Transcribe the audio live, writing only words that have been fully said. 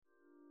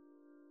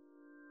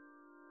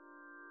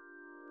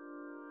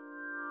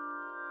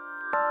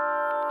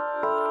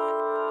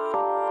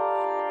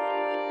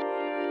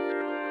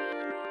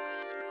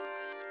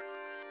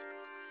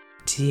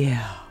Dip.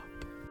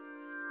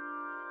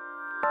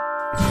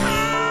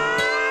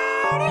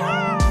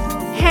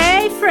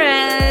 Hey,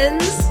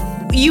 friends!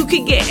 You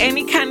could get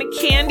any kind of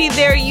candy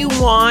there you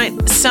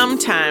want,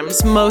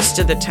 sometimes, most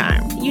of the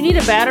time. You need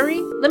a battery?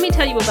 Let me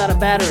tell you about a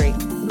battery.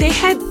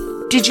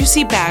 Did you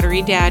see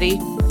Battery Daddy?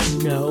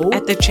 No.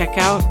 At the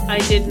checkout? I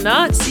did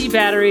not see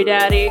Battery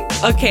Daddy.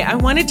 Okay, I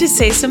wanted to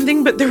say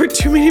something, but there were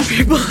too many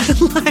people in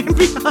line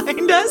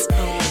behind us.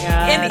 Oh my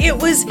God. And it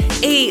was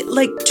a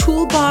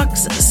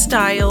toolbox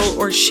style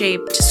or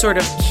shaped sort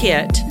of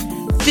kit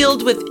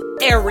filled with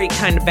every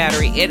kind of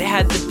battery. It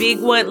had the big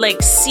one,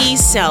 C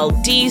cell,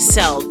 D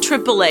cell,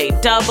 AAA,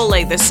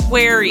 AA, the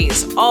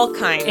squaries, all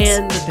kinds.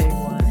 And the big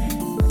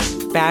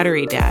one.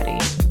 Battery Daddy.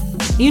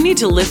 You need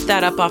to lift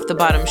that up off the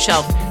bottom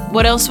shelf.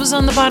 What else was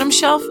on the bottom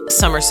shelf?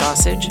 Summer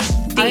sausage.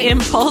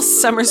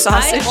 Impulse summer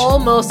sausage. I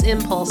almost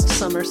impulsed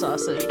summer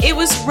sausage. It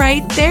was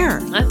right there.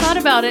 I thought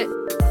about it,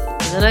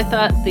 and then I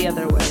thought the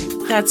other way.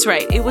 That's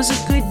right. It was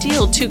a good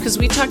deal, too, because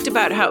we talked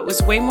about how it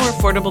was way more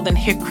affordable than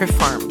Hickory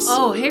Farms.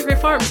 Oh, Hickory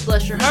Farms,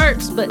 bless your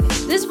hearts. But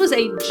this was a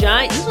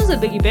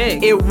biggie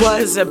big. It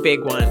was a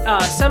big one.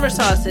 Summer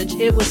sausage.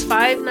 It was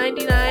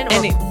 $5.99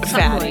 or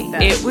something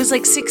like that. It was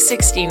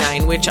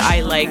 $6.69, which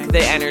I like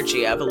the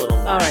energy of a little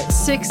more. All right,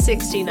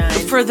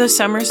 $6.69. For the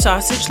summer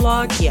sausage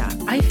log, yeah.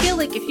 I feel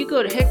like if you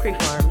go to Hickory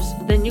Farms,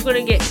 then you're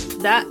going to get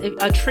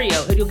a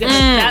trio. You'll get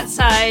that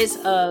size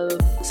of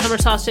summer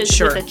sausage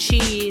with a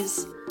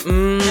cheese.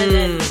 And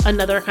then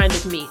another kind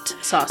of meat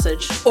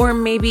sausage. Or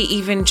maybe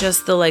even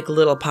just the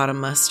little pot of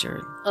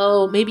mustard.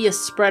 Oh, maybe a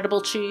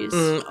spreadable cheese.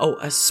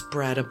 A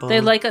spreadable.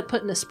 They like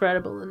putting a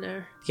spreadable in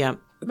there. Yeah.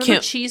 Remember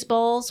cheese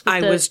balls?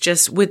 Was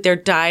just with their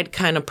dyed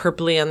kind of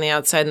purpley on the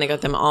outside, and they got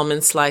them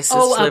almond slices,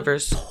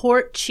 slivers.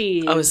 Port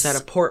cheese. Oh, is that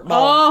a port ball?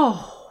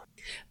 Oh.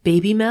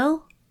 Baby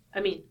Mel?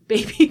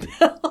 Baby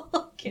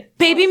Mel.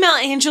 Baby Mel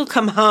Angel,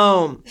 come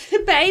home.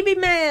 Baby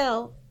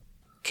Mel.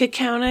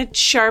 Cacao nut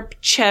sharp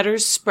cheddar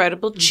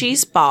spreadable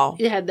cheese ball.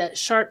 You had that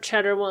sharp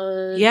cheddar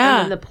one. Yeah.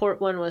 And then the port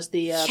one was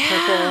the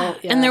purple.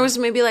 Yeah. And there was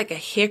maybe a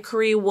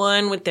hickory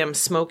one with them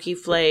smoky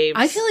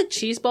flavors. I feel like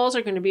cheese balls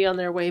are going to be on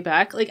their way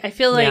back. I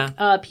feel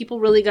like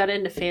people really got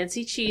into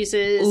fancy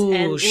cheeses. Ooh,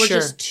 and we're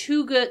just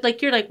too good.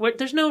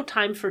 There's no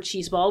time for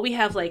cheese ball. We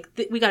have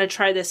we got to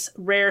try this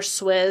rare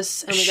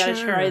Swiss. And we got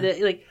to try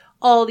the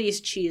all these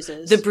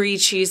cheeses. The brie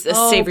cheese, the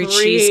savory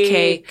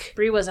cheesecake.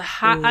 Brie was a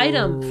hot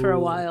item for a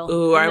while.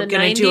 Ooh, I'm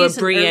going to do a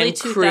brie and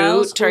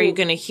croûte. Are you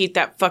going to heat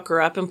that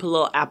fucker up and put a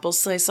little apple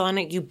slice on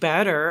it? You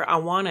better. I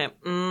want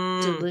it.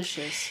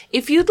 Delicious.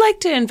 If you'd like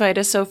to invite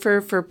us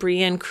over for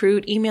brie and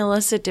croûte, email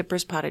us at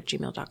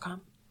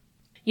dipperzpod@gmail.com.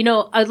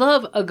 I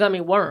love a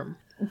gummy worm.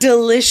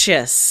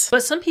 Delicious.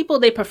 But some people,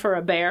 they prefer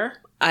a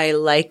bear. I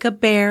like a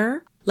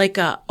bear. Like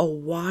a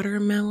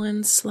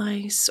watermelon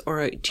slice,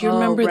 or do you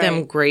remember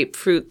them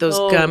grapefruit, those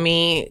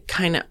gummy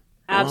kind of...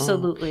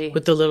 Absolutely.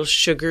 With the little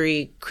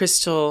sugary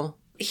crystal...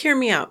 Hear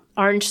me out.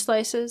 Orange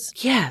slices?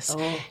 Yes.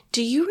 Oh.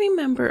 Do you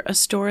remember a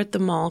store at the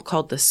mall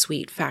called the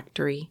Sweet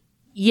Factory?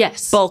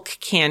 Yes. Bulk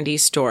candy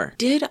store.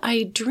 Did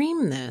I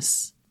dream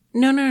this?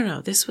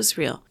 No. This was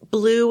real.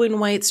 Blue and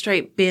white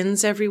striped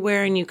bins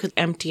everywhere, and you could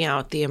empty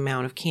out the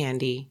amount of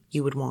candy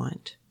you would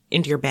want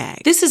into your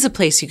bag. This is a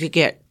place you could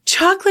get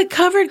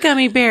chocolate-covered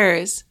gummy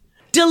bears.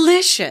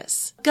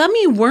 Delicious.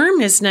 Gummy worm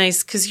is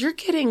nice because you're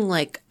getting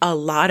a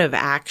lot of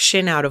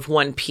action out of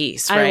one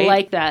piece, right? I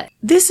like that.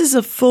 This is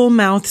a full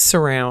mouth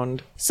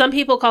surround. Some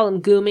people call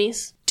them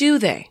goomies. Do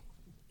they?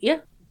 Yeah.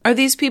 Are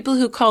these people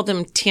who call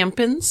them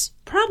tampons?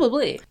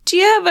 Probably. Do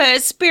you have a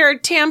spare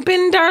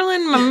tampon,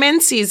 darling? My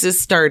menses has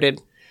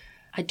started.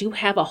 I do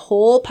have a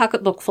whole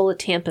pocketbook full of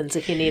tampons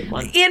if you need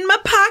one. In my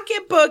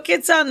pocketbook.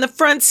 It's on the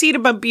front seat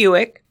of my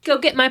Buick. Go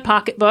get my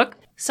pocketbook.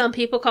 Some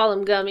people call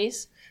them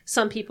gummies.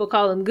 Some people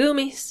call them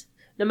goomies.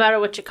 No matter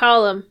what you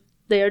call them,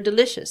 they are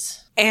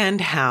delicious.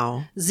 And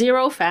how?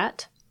 0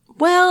 fat.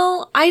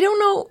 Well, I don't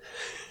know.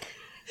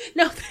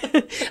 No,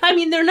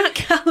 they're not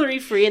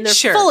calorie-free and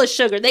they're full of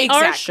sugar. They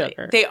are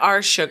sugar. They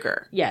are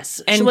sugar.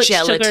 Yes. And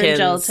gelatin. Sugar and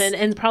gelatin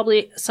and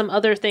probably some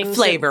other things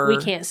flavor, that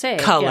we can't say.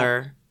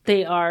 Color. Yeah.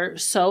 They are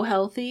so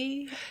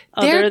healthy.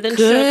 They're other than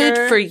good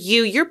sugar. For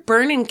you. You're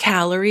burning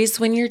calories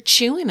when you're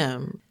chewing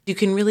them. You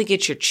can really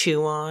get your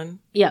chew on.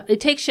 Yeah, it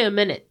takes you a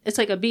minute. It's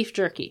like a beef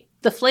jerky.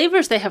 The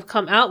flavors they have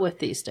come out with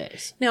these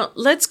days. Now,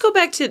 let's go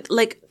back to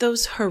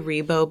those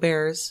Haribo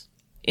bears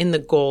in the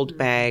gold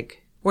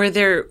bag. Where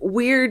they're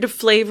weird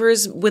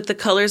flavors with the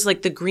colors,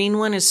 the green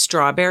one is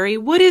strawberry.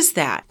 What is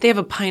that? They have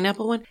a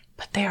pineapple one,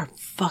 but they are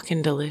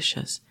fucking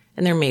delicious.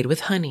 And they're made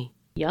with honey.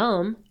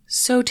 Yum.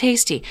 So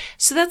tasty.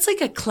 So that's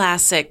a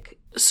classic,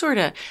 sort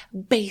of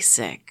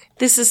basic.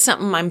 This is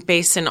something I'm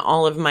basing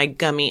all of my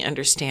gummy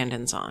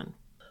understandings on.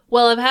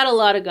 Well, I've had a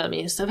lot of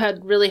gummies. I've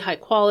had really high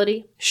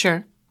quality.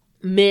 Sure.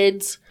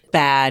 Mids.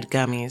 Bad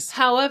gummies.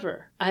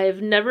 However, I have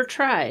never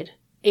tried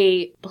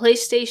a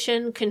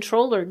PlayStation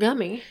controller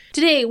gummy.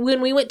 Today,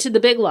 when we went to the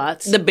Big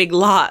Lots. The Big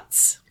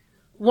Lots.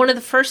 One of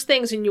the first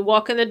things when you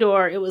walk in the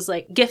door, it was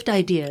gift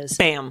ideas.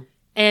 Bam.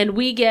 And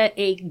we get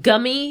a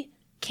gummy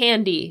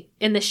candy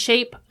in the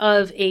shape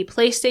of a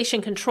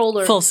PlayStation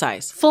controller. Full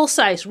size. Full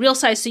size, real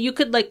size. So you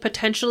could like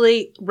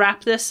potentially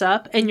wrap this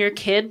up and your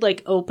kid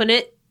like open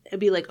it and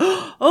be like,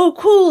 oh,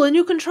 cool, a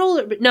new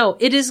controller. But no,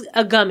 it is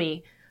a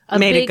gummy.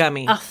 A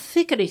gummy. A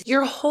thickety.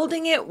 You're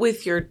holding it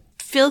with your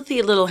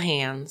filthy little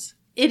hands.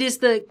 It is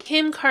the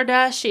Kim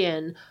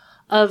Kardashian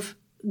of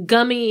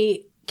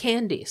gummy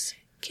candies.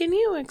 Can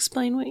you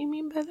explain what you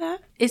mean by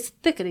that? It's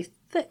thickety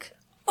thick.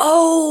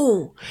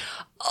 Oh,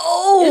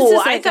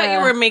 I thought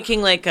you were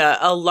making like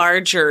a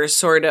larger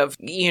sort of,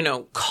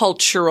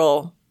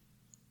 cultural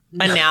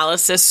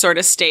analysis sort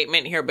of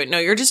statement here. But no,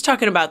 you're just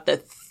talking about the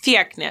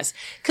thickness.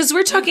 Because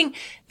we're talking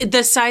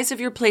the size of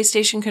your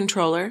PlayStation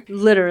controller.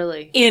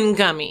 Literally. In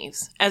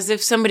gummies. As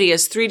if somebody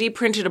has 3D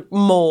printed a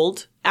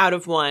mold out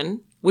of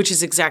one, which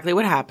is exactly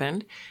what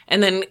happened,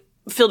 and then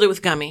filled it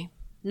with gummy.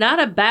 Not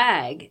a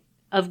bag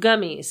of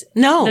gummies.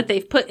 No. That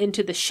they've put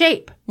into the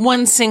shape.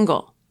 One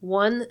single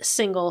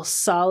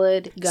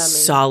solid gummy.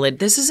 Solid.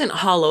 This isn't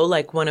hollow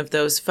like one of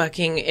those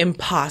fucking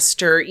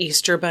imposter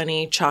Easter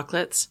Bunny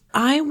chocolates.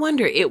 I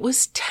wonder, it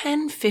was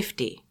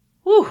 $10.50.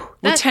 Whew.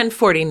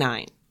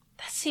 $10.49.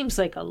 That seems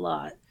like a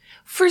lot.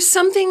 For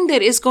something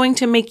that is going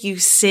to make you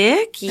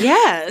sick?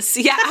 Yes.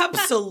 Yeah,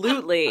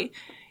 absolutely.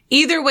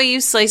 Either way you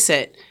slice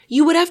it,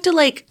 you would have to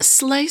like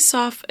slice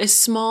off a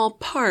small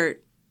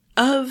part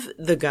of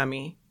the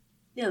gummy.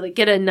 Yeah, like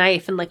get a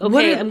knife and like,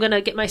 okay, I'm going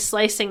to get my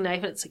slicing knife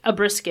and it's like a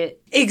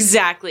brisket.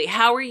 Exactly.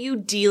 How are you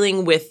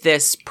dealing with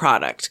this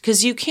product?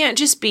 Because you can't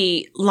just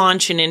be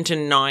launching into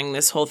gnawing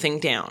this whole thing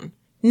down.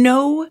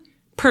 No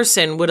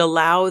person would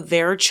allow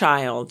their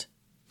child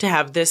to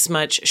have this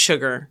much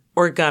sugar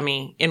or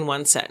gummy in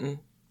one setting.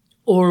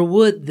 Or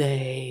would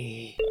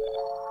they?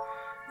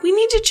 We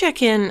need to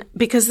check in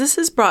because this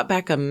has brought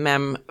back a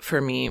mem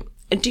for me.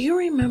 Do you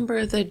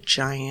remember the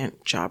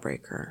giant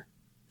jawbreaker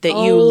that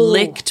you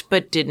licked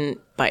but didn't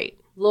bite?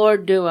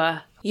 Lord, do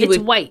I. It's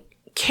white.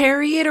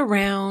 Carry it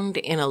around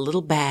in a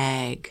little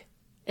bag.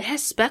 It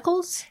has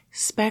speckles?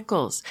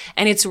 Speckles.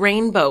 And it's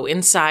rainbow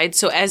inside.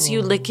 So as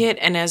you lick it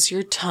and as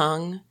your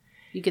tongue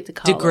you get the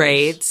colors.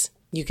 Degrades,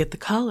 you get the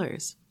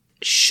colors.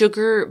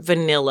 Sugar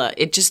vanilla.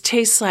 It just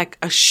tastes like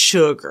a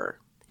sugar.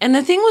 And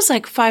the thing was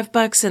like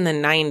 $5 in the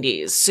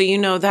 90s.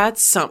 So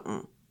that's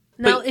something.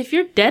 Now, if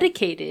you're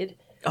dedicated,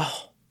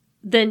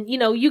 then,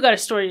 you got a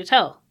story to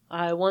tell.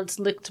 I once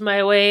licked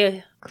my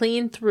way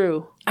clean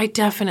through. I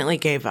definitely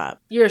gave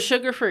up. You're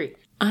sugar-free.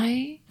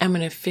 I am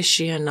an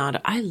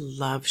aficionado. I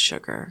love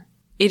sugar.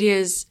 It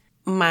is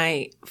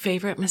my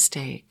favorite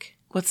mistake.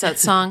 What's that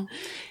song?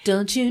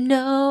 Don't you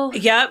know?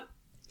 Yep.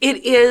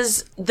 It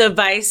is the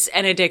vice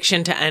and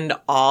addiction to end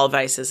all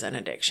vices and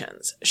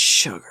addictions.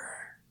 Sugar.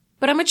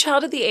 But I'm a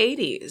child of the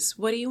 80s.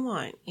 What do you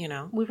want,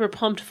 We were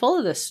pumped full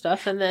of this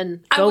stuff and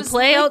then go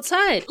play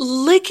outside.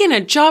 Licking a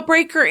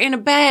jawbreaker in a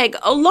bag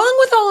along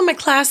with all of my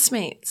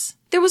classmates.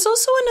 There was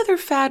also another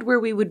fad where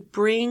we would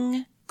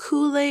bring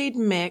Kool-Aid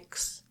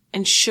mix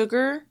and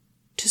sugar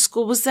to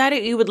school. Was that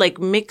it? You would like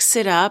mix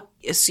it up.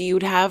 So you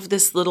would have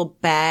this little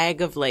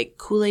bag of like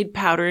Kool-Aid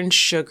powder and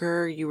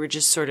sugar. You were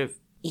just sort of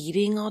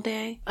eating all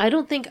day? I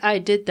don't think I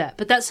did that,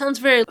 but that sounds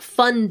very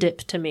Fun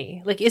Dip to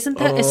me. Like, isn't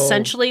that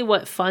essentially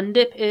what Fun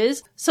Dip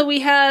is? So we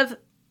have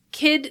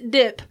Kid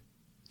Dip,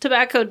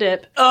 tobacco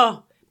dip.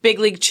 Oh, Big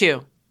League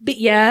Chew.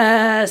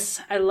 Yes.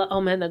 Oh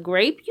man, the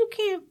grape, you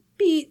can't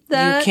beat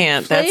that. You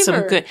can't. Flavor. That's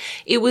some good.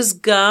 It was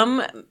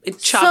gum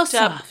chopped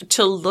up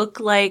to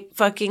look like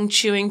fucking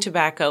chewing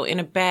tobacco in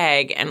a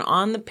bag, and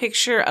on the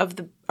picture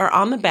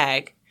on the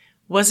bag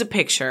was a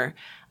picture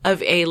of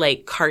a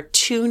like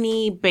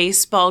cartoony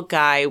baseball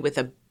guy with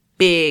a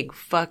big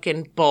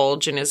fucking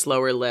bulge in his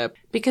lower lip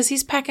because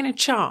he's packing a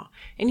chaw.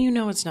 And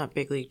it's not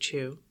Big League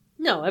Chew.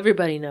 No,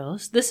 everybody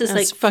knows. This is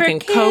That's like fucking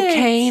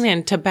cocaine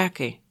and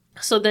tobacco.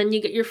 So then you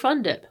get your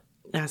Fun Dip.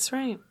 That's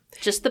right.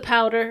 Just the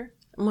powder.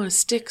 I'm going to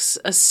stick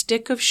a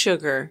stick of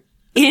sugar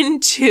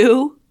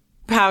into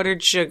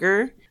powdered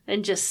sugar.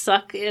 And just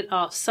suck it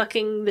off,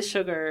 sucking the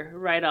sugar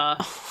right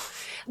off.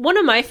 One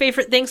of my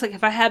favorite things, like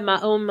if I had my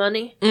own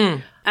money,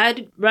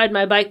 I'd ride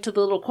my bike to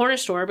the little corner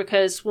store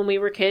because when we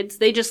were kids,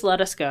 they just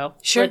let us go.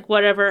 Sure. Like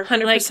whatever.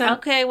 100%. Like,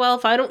 okay, well,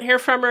 if I don't hear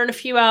from her in a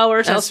few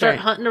hours, I'll start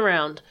hunting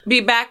around.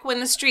 Be back when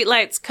the street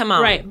lights come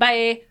on. Right.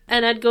 Bye.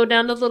 And I'd go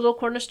down to the little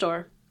corner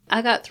store.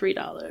 I got $3.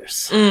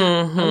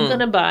 Mm-hmm. I'm going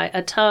to buy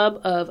a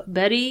tub of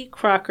Betty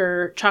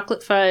Crocker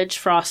chocolate fudge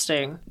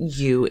frosting.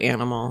 You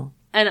animal.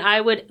 And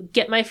I would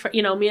get my,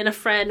 me and a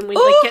friend, and we'd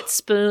like get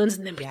spoons,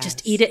 and then we'd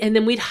just eat it, and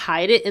then we'd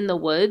hide it in the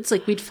woods.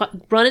 Like we'd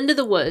run into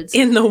the woods.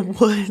 In the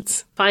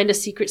woods. Find a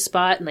secret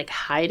spot and like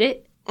hide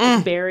it,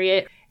 and bury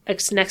it.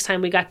 Next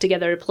time we got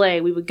together to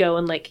play, we would go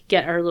and like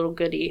get our little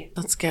goodie.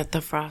 Let's get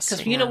the frosting.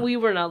 Because we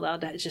were not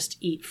allowed to just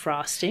eat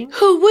frosting.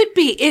 Who would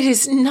be? It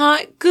is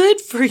not good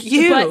for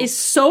you. But it's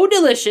so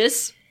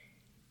delicious.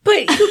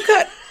 But you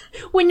got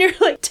When you're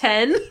like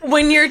 10?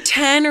 When you're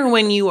 10 or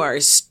when you are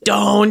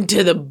stoned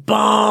to the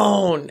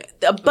bone.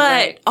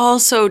 But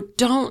also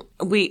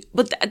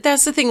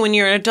that's the thing. When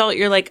you're an adult,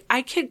 you're like,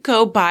 I could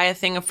go buy a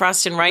thing of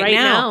frosting right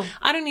now.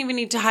 I don't even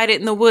need to hide it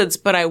in the woods,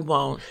 but I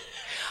won't.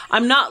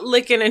 I'm not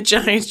licking a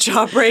giant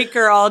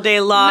jawbreaker all day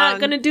long. I'm not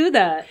going to do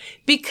that.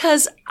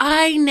 Because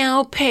I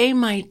now pay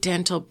my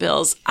dental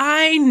bills.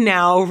 I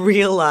now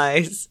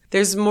realize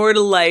there's more to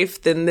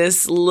life than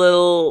this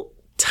little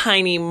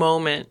tiny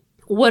moment.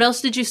 What else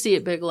did you see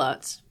at Big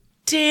Lots?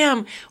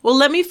 Damn. Well,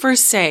 let me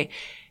first say,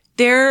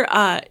 their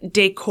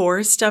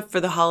decor stuff for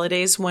the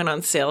holidays went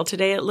on sale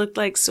today, it looked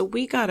like. So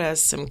we got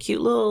us some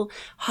cute little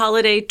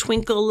holiday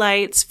twinkle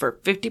lights for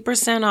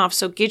 50% off.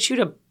 So get you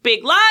to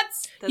Big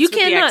Lots. You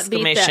cannot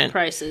beat that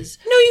prices.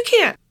 No, you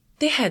can't.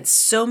 They had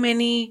so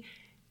many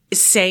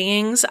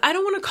sayings. I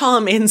don't want to call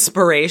them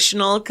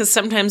inspirational because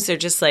sometimes they're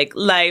just like,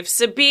 life's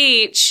a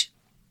beach.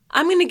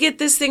 I'm going to get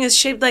this thing that's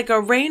shaped like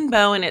a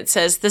rainbow and it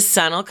says the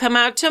sun will come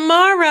out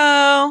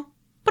tomorrow.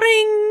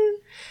 Bring.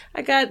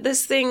 I got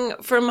this thing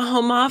from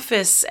home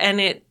office and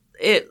it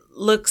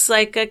looks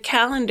like a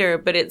calendar,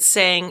 but it's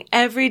saying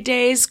every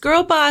day's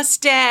Girl Boss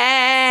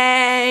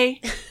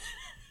Day.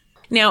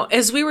 Now,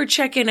 as we were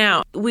checking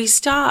out, we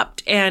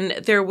stopped and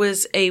there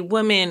was a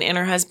woman and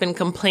her husband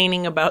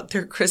complaining about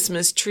their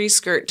Christmas tree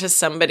skirt to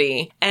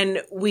somebody.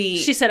 And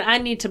she said, I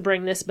need to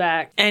bring this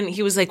back. And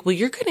he was like, well,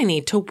 you're going to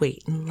need to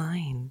wait in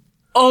line.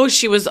 Oh,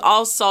 she was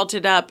all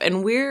salted up.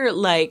 And we're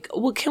like,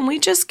 well, can we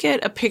just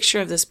get a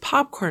picture of this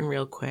popcorn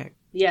real quick?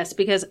 Yes,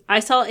 because I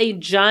saw a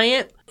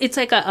giant, it's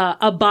like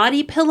a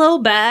body pillow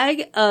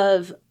bag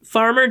of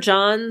Farmer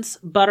John's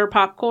butter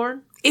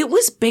popcorn. It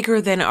was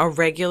bigger than a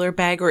regular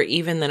bag or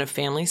even than a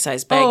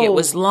family-sized bag. Oh, it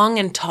was long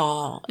and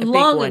tall.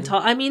 Long and tall.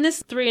 I mean, this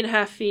is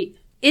 3.5 feet.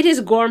 It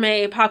is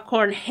gourmet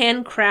popcorn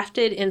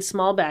handcrafted in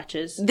small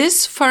batches.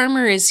 This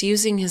farmer is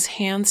using his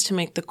hands to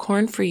make the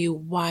corn for you.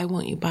 Why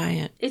won't you buy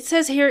it? It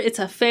says here it's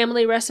a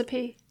family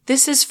recipe.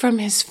 This is from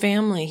his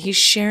family. He's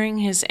sharing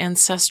his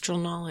ancestral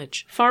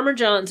knowledge. Farmer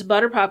John's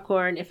butter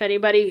popcorn. If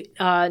anybody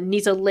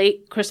needs a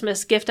late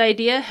Christmas gift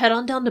idea, head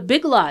on down to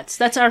Big Lots.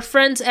 That's our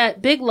friends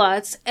at Big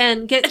Lots.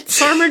 And get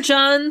Farmer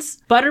John's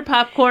butter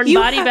popcorn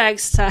bag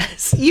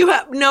size.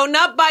 No,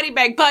 not body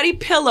bag, body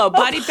pillow.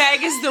 Body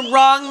bag is the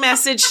wrong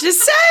message to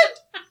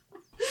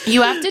send.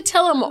 You have to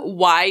tell him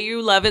why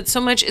you love it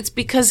so much. It's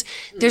because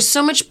there's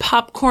so much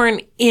popcorn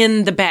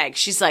in the bag.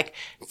 She's like,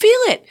 feel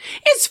it.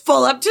 It's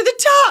full up to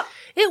the top.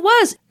 It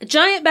was a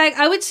giant bag.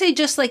 I would say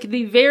just like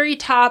the very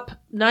top,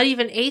 not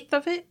even eighth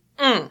of it.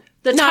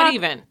 Not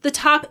even. The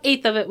top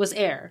eighth of it was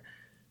air.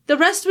 The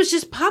rest was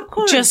just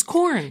popcorn. Just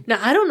corn. Now,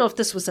 I don't know if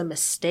this was a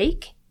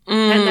mistake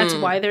and that's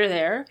why they're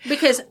there.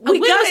 Because we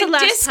got it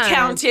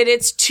discounted.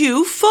 It's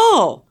too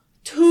full.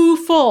 Too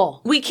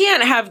full. We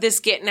can't have this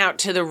getting out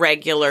to the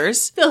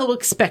regulars. They'll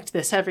expect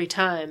this every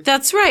time.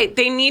 That's right.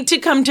 They need to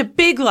come to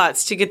Big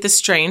Lots to get the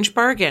strange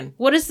bargain.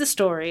 What is the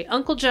story?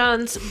 Uncle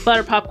John's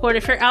butter popcorn.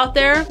 If you're out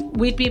there,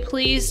 we'd be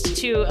pleased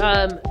to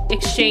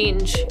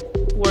exchange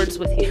words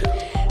with you.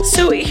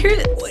 So here,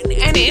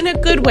 and in a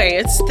good way,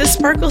 it's the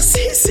sparkle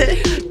season.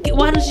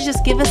 Why don't you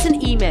just give us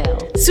an email?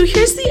 So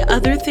here's the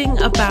other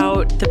thing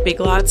about the Big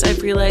Lots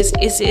I've realized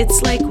is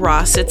it's like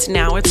Ross. It's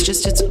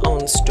just its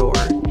own store.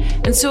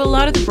 And so a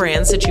lot of the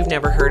brands that you've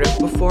never heard of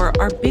before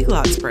are Big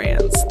Lots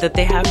brands that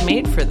they have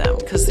made for them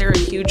because they're a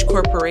huge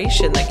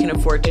corporation that can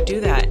afford to do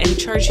that and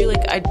charge you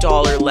like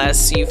 $1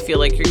 less so you feel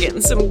like you're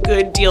getting some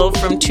good deal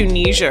from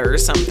Tunisia or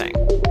something.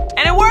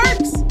 And it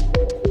works!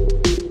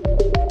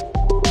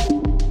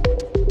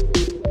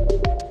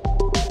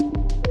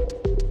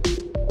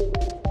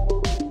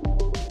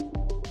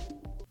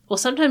 Well,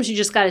 sometimes you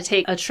just got to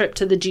take a trip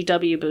to the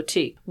GW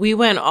boutique. We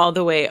went all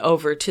the way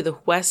over to the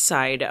west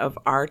side of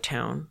our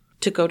town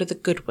to go to the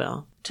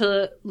Goodwill.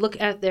 To look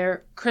at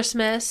their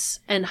Christmas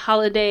and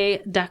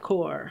holiday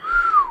decor.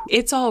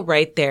 It's all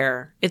right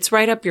there. It's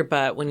right up your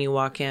butt when you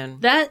walk in.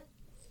 That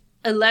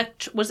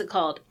what's it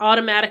called?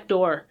 Automatic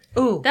door.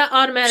 Ooh. That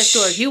automatic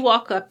door, you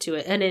walk up to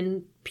it and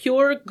in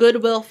pure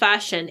Goodwill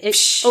fashion, it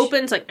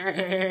opens like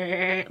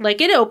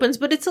it opens,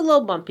 but it's a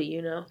little bumpy,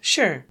 you know?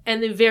 Sure.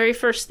 And the very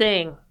first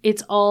thing,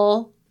 it's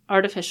all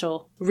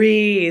artificial.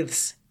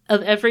 Wreaths.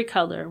 Of every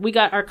color. We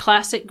got our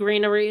classic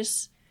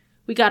greeneries.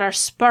 We got our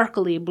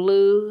sparkly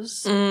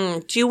blues.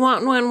 Do you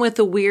want one with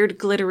a weird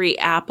glittery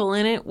apple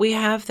in it? We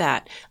have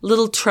that.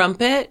 Little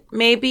trumpet,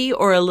 maybe,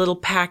 or a little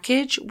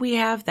package? We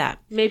have that.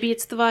 Maybe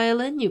it's the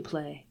violin you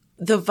play.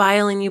 The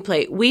violin you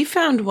play. We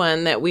found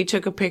one that we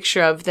took a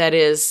picture of that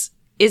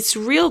it's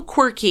real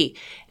quirky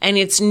and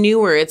it's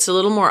newer. It's a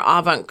little more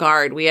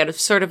avant-garde. We had a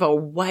sort of a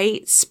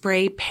white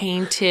spray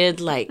painted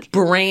like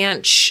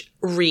branch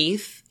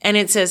wreath. And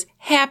it says,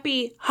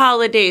 Happy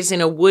Holidays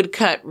in a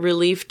woodcut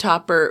relief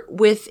topper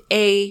with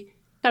a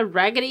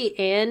Raggedy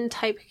Ann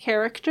type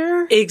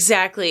character?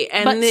 Exactly.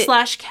 And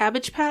 /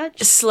 Cabbage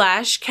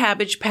Patch? /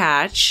 Cabbage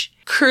Patch.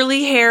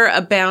 Curly hair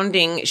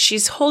abounding.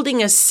 She's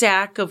holding a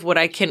sack of what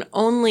I can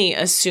only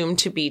assume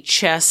to be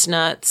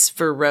chestnuts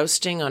for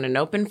roasting on an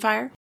open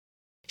fire.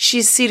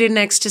 She's seated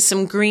next to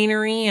some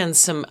greenery and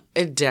some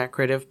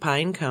decorative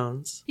pine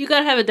cones. You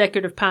gotta have a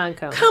decorative pine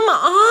cone. Come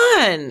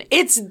on.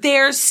 It's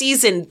their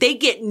season. They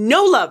get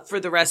no love for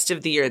the rest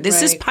of the year.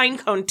 This is pine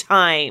cone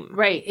time.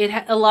 Right.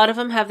 A lot of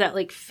them have that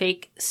like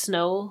fake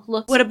snow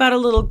look. What about a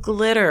little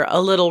glitter,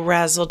 a little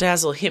razzle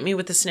dazzle? Hit me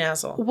with the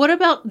snazzle. What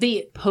about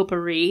the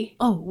potpourri?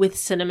 Oh, with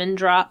cinnamon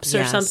drops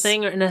or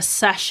something, or in a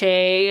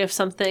sachet of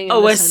something.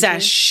 Oh, a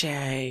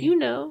sachet. You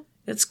know.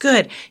 It's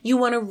good. You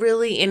want to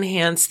really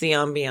enhance the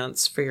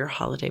ambiance for your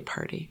holiday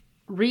party.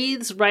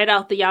 Wreaths right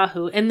out the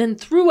Yahoo. And then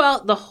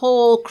throughout the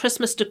whole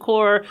Christmas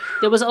decor,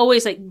 there was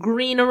always like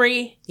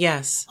greenery.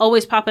 Yes.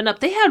 Always popping up.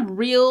 They had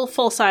real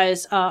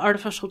full-size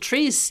artificial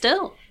trees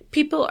still.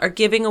 People are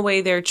giving away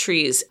their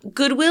trees.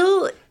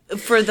 Goodwill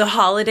for the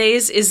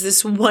holidays is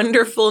this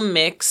wonderful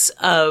mix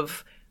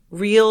of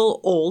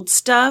real old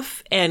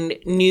stuff and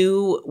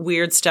new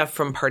weird stuff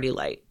from Party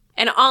Light.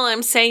 And all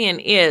I'm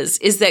saying is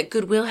that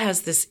Goodwill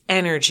has this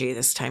energy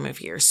this time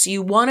of year. So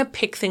you want to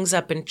pick things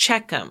up and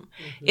check them.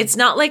 Mm-hmm. It's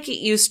not like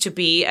it used to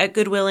be at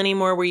Goodwill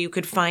anymore where you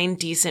could find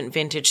decent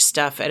vintage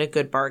stuff at a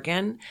good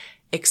bargain,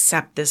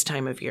 except this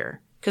time of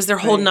year. Because they're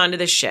holding on to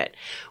this shit.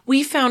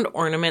 We found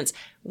ornaments.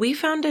 We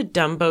found a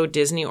Dumbo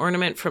Disney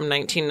ornament from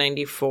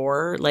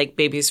 1994, like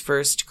Baby's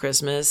First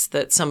Christmas,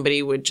 that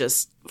somebody would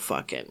just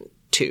fucking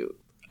toot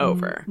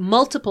over.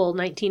 Multiple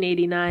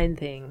 1989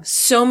 things.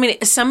 So many.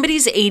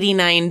 Somebody's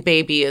 89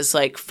 baby is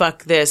like,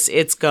 fuck this,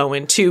 it's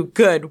going to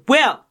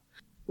Goodwill.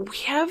 We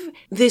have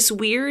this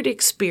weird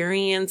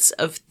experience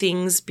of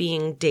things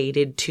being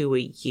dated to a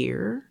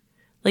year.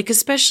 Like,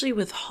 especially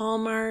with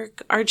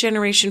Hallmark, our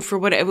generation, for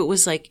whatever, it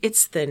was like,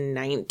 it's the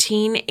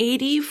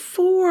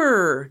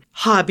 1984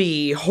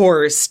 hobby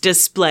horse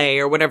display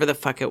or whatever the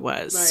fuck it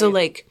was. Right. So,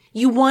 like,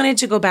 you wanted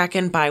to go back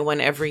and buy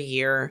one every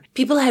year.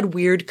 People had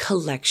weird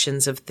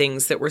collections of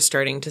things that we're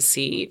starting to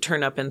see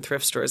turn up in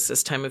thrift stores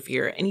this time of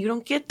year. And you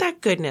don't get that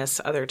goodness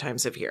other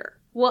times of year.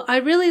 Well, I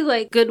really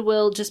like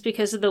Goodwill just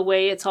because of the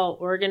way it's all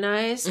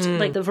organized,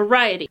 like the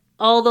variety.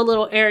 All the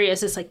little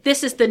areas, it's like,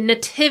 this is the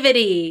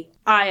nativity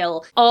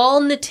aisle. All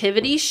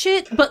nativity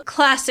shit, but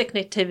classic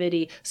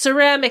nativity,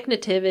 ceramic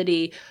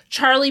nativity,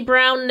 Charlie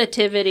Brown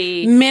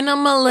nativity.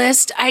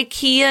 Minimalist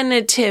IKEA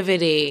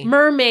nativity.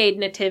 Mermaid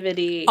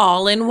nativity.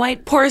 All in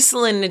white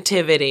porcelain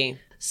nativity.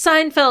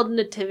 Seinfeld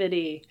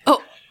nativity.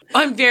 Oh.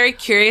 I'm very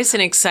curious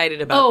and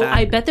excited about that. Oh,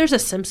 I bet there's a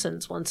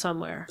Simpsons one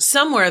somewhere.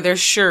 Somewhere there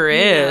sure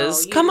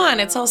is. Come on,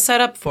 it's all set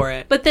up for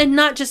it. But then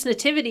not just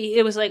nativity.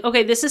 It was like,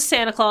 okay, this is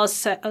Santa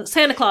Claus town.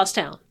 Santa Claus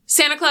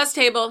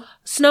table.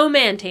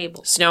 Snowman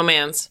table.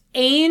 Snowmans.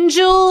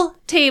 Angel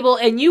table.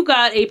 And you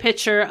got a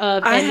picture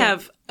of... I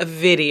have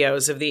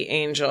videos of the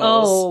angels.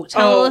 Oh,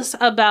 tell us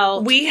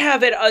about... We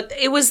have it.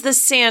 It was the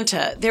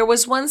Santa. There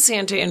was one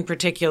Santa in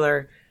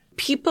particular.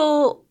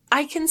 People,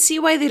 I can see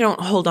why they don't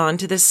hold on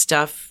to this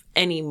stuff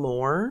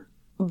anymore,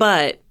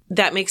 but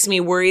that makes me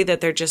worry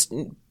that they're just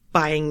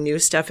buying new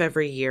stuff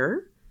every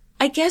year.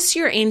 I guess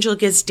your angel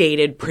gets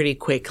dated pretty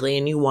quickly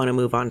and you want to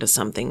move on to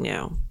something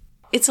new.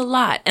 It's a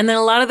lot. And then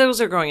a lot of those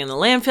are going in the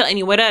landfill and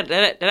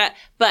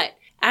but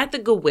at the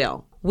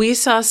Goodwill, we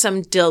saw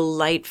some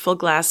delightful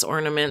glass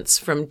ornaments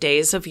from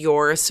days of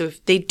yore. So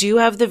if they do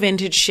have the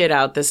vintage shit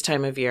out this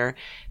time of year,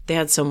 they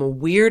had some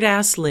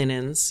weird-ass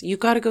linens. You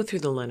got to go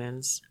through the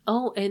linens.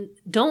 Oh, and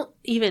don't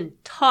even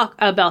talk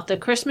about the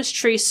Christmas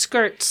tree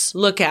skirts.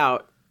 Look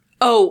out.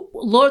 Oh.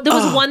 There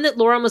was one that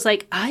Lauren was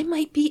like, I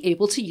might be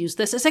able to use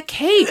this as a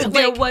cape.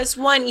 There was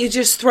one. You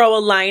just throw a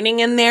lining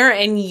in there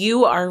and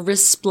you are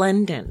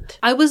resplendent.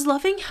 I was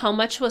loving how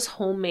much was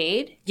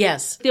homemade.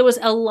 Yes. There was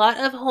a lot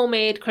of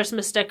homemade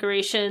Christmas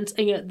decorations.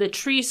 And, the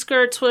tree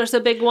skirts was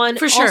a big one.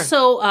 For sure.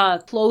 Also,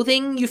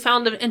 clothing. You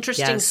found an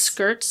interesting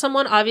skirt.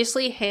 Someone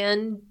obviously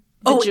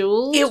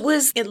bejeweled.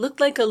 It looked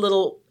like a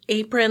little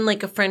apron,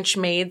 like a French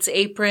maid's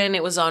apron.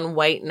 It was on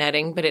white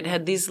netting, but it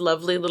had these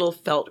lovely little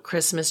felt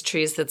Christmas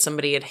trees that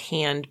somebody had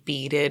hand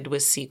beaded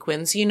with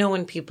sequins. You know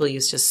when people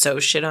used to sew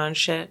shit on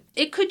shit?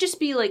 It could just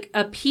be like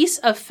a piece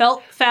of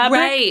felt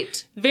fabric.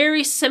 Right.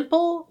 Very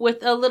simple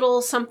with a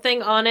little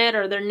something on it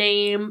or their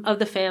name of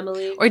the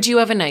family. Or do you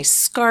have a nice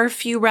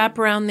scarf you wrap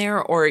around there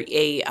or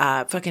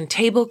a fucking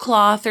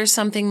tablecloth or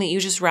something that you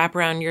just wrap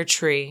around your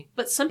tree?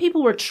 But some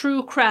people were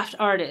true craft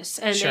artists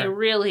and they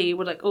really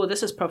were like, oh,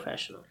 this is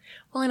professional.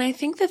 Well, and I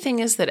think the thing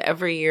is that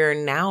every year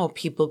now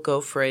people go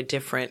for a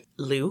different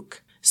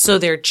look. So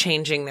they're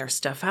changing their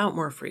stuff out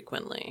more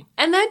frequently.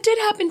 And that did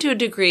happen to a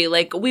degree.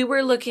 Like, we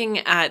were looking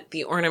at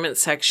the ornament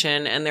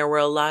section and there were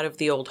a lot of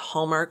the old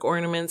Hallmark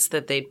ornaments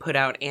that they'd put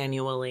out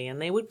annually. And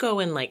they would go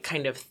in like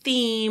kind of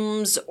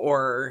themes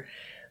or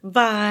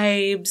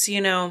vibes,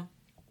 you know.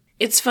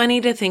 It's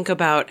funny to think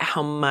about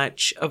how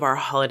much of our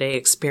holiday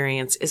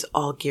experience is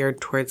all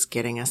geared towards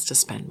getting us to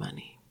spend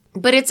money.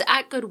 But it's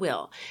at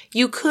Goodwill.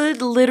 You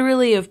could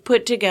literally have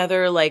put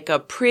together like a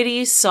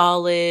pretty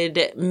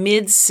solid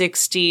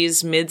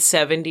mid-60s,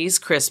 mid-70s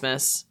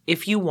Christmas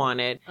if you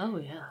wanted. Oh,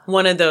 yeah.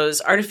 One of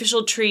those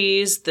artificial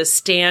trees, the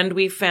stand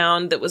we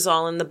found that was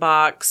all in the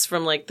box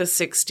from like the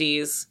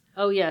 60s.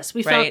 Oh, yes.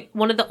 We found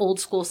one of the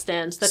old school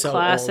stands, the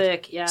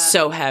classic. Old. Yeah.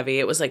 So heavy.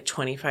 It was like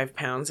 25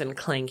 pounds and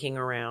clanking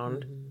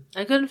around. Mm-hmm.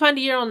 I couldn't find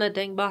a year on that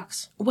dang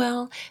box.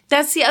 Well,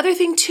 that's the other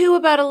thing, too,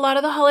 about a lot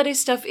of the holiday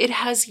stuff. It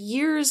has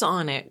years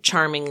on it,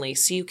 charmingly.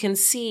 So you can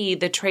see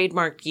the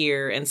trademarked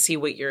year and see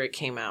what year it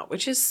came out,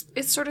 which is,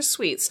 it's sort of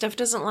sweet. Stuff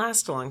doesn't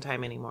last a long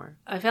time anymore.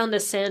 I found a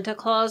Santa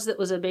Claus that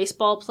was a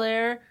baseball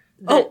player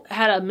that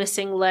had a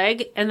missing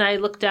leg. And I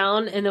looked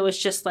down and it was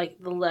just like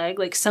the leg.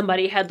 Like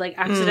somebody had like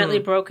accidentally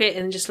broke it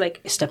and just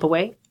like step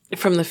away.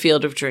 From the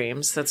Field of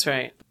Dreams. That's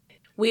right.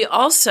 We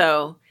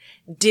also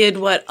did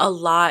what a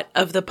lot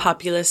of the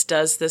populace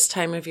does this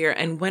time of year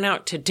and went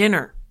out to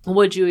dinner.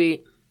 What'd you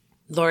eat?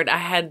 Lord, I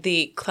had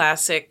the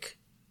classic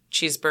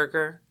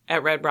cheeseburger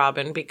at Red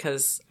Robin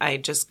because I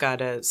just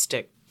gotta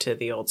stick to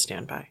the old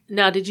standby.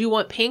 Now, did you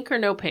want pink or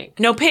no pink?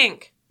 No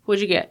pink.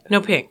 What'd you get?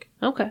 No pink.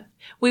 Okay.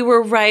 We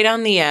were right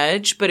on the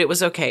edge, but it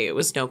was okay. It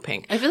was no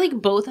pink. I feel like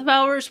both of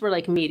ours were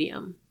like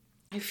medium.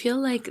 I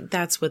feel like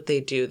that's what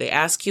they do. They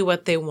ask you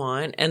what they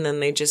want, and then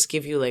they just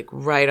give you like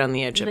right on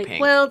the edge of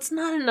pink. Well, it's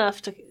not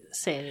enough to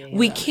say anything.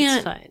 We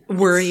can't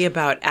worry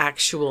about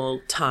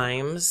actual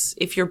times.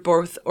 If you're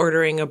both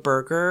ordering a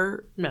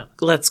burger, no,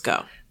 let's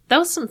go. That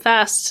was some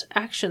fast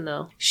action,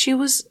 though. She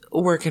was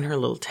working her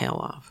little tail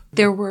off.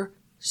 There were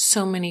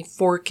so many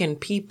forking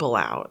people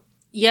out.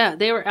 Yeah,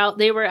 they were out.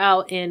 They were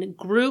out in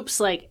groups,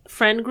 like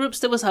friend groups.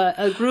 There was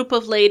a group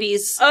of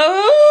ladies.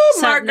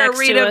 Oh,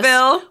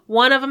 Margaritaville.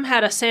 One of them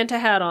had a Santa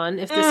hat on,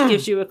 if this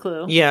gives you a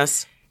clue.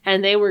 Yes.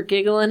 And they were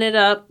giggling it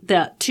up.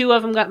 The two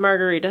of them got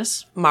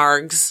margaritas.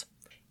 Margs.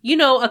 You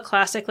know, a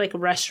classic like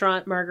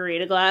restaurant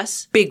margarita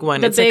glass. Big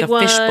one. It's like a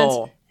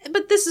fishbowl.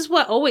 But this is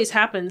what always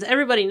happens.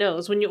 Everybody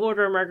knows when you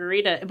order a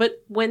margarita.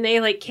 But when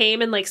they like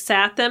came and like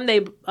sat them,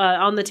 they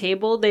on the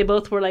table, they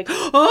both were like,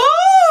 "Oh,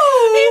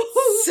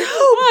 so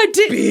I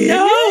didn't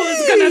know it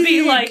was gonna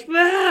be like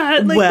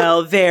that." Like,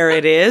 well, there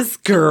it is,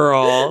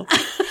 girl.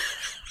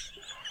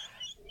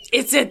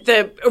 It's at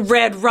the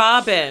Red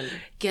Robin.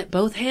 Get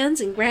both hands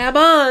and grab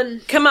on.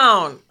 Come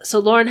on. So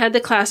Lauren had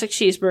the classic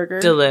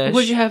cheeseburger. Delish.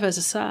 What'd you have as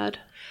a side?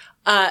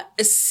 A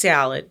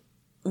salad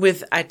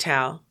with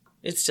ital.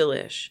 It's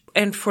delish.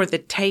 And for the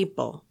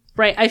table.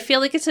 Right. I feel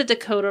like it's a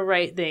Dakota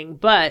Wright thing,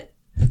 but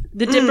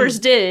the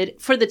Dipperz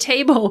did. For the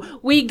table,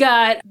 we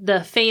got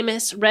the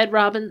famous Red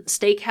Robin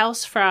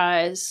Steakhouse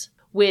fries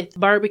with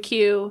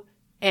barbecue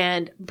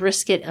and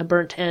brisket and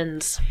burnt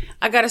ends.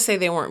 I gotta say,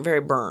 they weren't very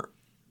burnt.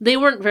 They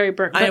weren't very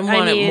burnt. But I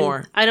wanted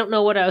more. I don't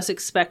know what I was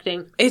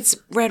expecting. It's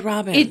Red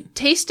Robin. It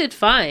tasted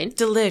fine.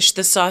 Delish.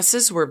 The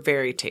sauces were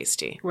very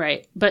tasty.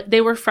 Right. But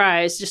they were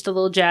fries, just a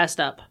little jazzed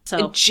up.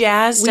 So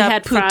jazzed we up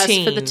had poutine.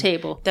 fries for the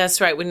table.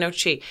 That's right, with no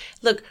cheese.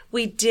 Look,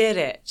 we did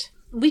it.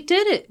 We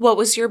did it. What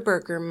was your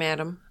burger,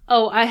 madam?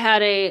 Oh, I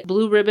had a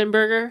blue ribbon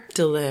burger.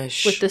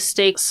 Delish. With the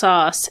steak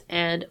sauce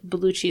and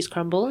blue cheese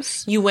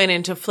crumbles. You went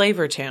into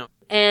Flavor Town.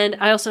 And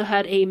I also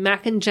had a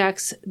Mac and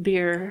Jack's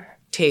beer.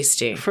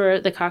 Tasty. For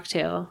the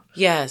cocktail.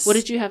 Yes. What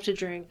did you have to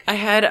drink? I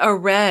had a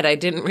red. I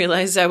didn't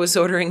realize I was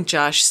ordering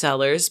Josh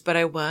Sellers, but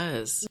I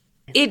was.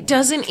 It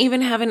doesn't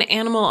even have an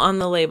animal on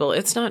the label.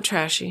 It's not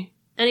trashy.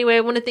 Anyway,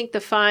 I want to thank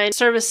the fine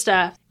service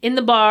staff in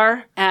the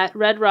bar at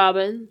Red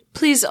Robin.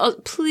 Please,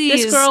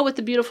 please. This girl with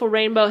the beautiful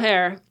rainbow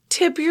hair.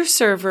 Tip your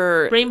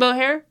server. Rainbow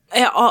hair?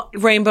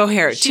 Rainbow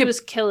hair. She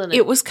was killing it.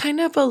 It was kind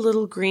of a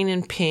little green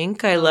and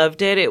pink. I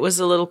loved it. It was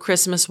a little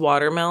Christmas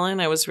watermelon.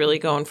 I was really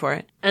going for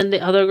it. And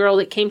the other girl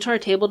that came to our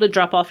table to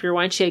drop off your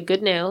wine, she had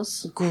good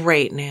nails.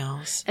 Great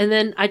nails. And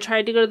then I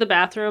tried to go to the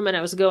bathroom and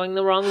I was going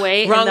the wrong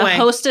way. Wrong and the way.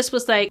 hostess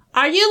was like,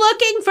 "Are you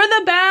looking for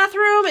the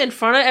bathroom?" in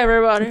front of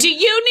everybody. Do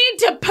you need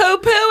to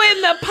poo-poo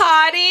in the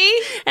potty?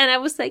 And I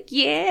was like,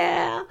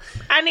 "Yeah.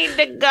 I need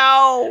to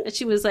go." And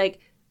she was like,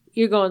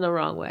 "You're going the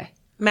wrong way.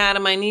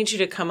 Madam, I need you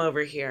to come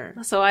over here."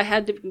 So I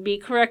had to be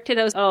corrected.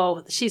 I was,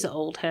 "Oh, she's an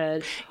old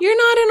head." You're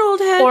not an old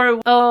head.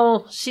 Or,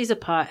 "Oh, she's a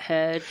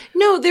pothead."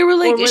 No, they were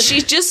like, she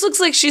just looks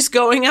like she's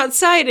going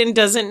outside and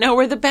doesn't know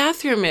where the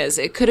bathroom is.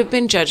 It could have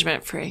been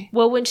judgment-free.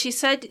 Well, when she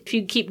said, "If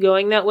you keep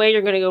going that way,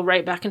 you're going to go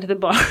right back into the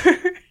bar,"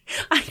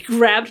 I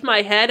grabbed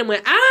my head and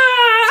went,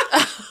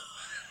 "Ah!"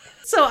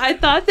 So I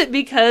thought that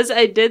because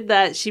I did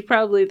that, she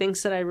probably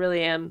thinks that I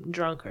really am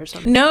drunk or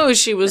something. No,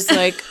 she was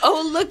like,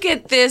 "Oh, look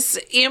at this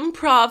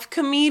improv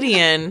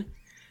comedian.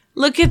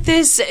 Look at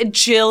this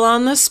Jill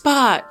on the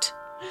spot.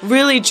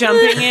 Really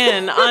jumping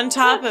in on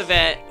top of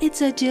it.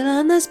 It's a Jill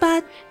on the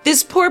spot."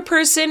 This poor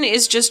person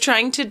is just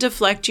trying to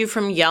deflect you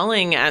from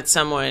yelling at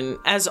someone,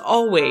 as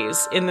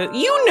always.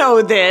 You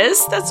know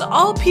this. That's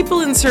all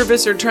people in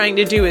service are trying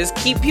to do is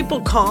keep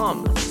people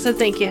calm. So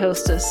thank you,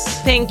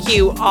 hostess. Thank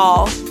you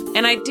all.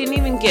 And I didn't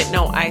even get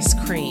no ice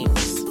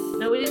creams.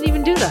 No, we didn't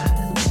even do that.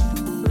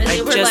 And I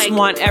just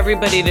want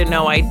everybody to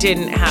know I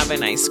didn't have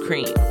an ice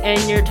cream. And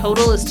your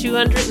total is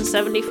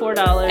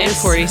 $274. And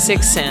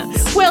 46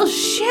 cents. Well,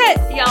 shit,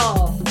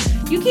 y'all.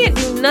 You can't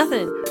do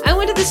nothing. I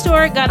went to the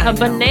store, got a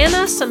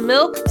banana, some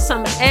milk,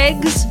 some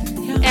eggs,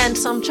 and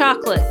some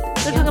chocolate.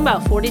 They're talking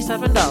about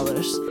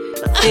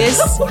 $47. This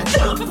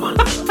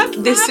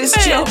is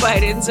Joe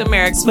Biden's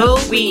America.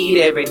 Smoke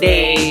weed every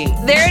day.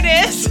 There it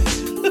is.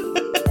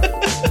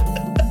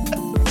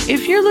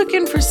 If you're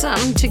looking for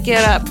something to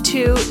get up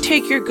to,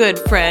 take your good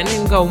friend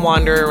and go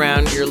wander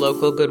around your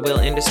local Goodwill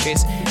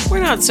Industries. We're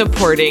not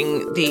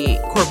supporting the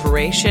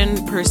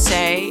corporation per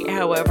se.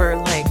 However,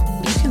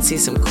 you can see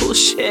some cool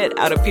shit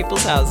out of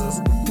people's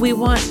houses. We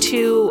want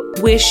to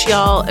wish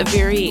y'all a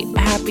very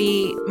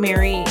happy,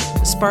 merry,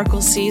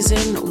 sparkle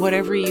season.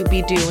 Whatever you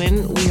be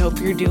doing, we hope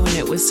you're doing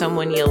it with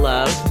someone you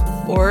love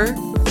or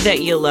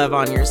that you love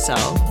on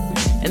yourself.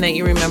 And that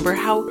you remember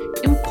how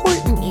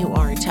important you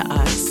are to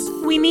us.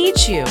 We need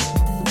you.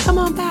 Come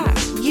on back.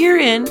 Year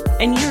in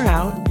and year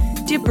out,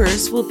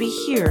 Dipperz will be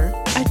here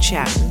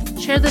a-chatting.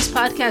 Share this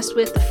podcast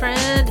with a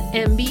friend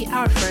and be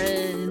our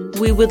friend.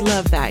 We would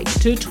love that.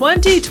 To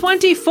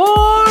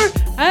 2024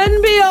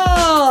 and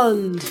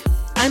beyond.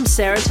 I'm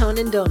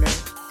Serotonin Donor.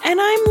 And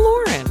I'm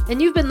Lauren.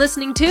 And you've been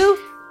listening to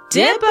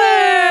Dipperz.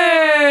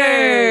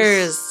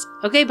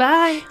 Okay,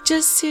 bye.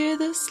 Just hear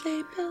the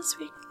sleigh bells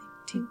ring,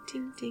 ting,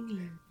 ting,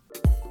 ting.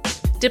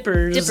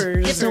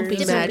 Dipperz. Don't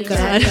be mad,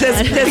 God.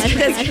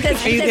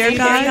 Are you there,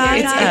 God?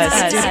 It's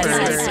us,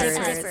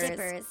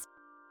 Dipperz.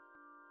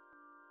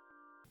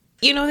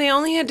 You know, they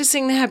only had to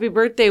sing the happy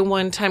birthday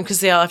one time because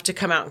they all have to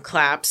come out and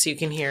clap so you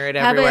can hear it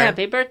everywhere.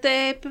 Happy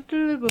birthday.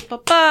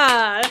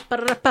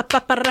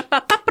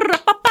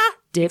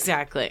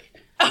 Exactly.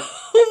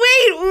 Oh,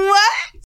 wait, what?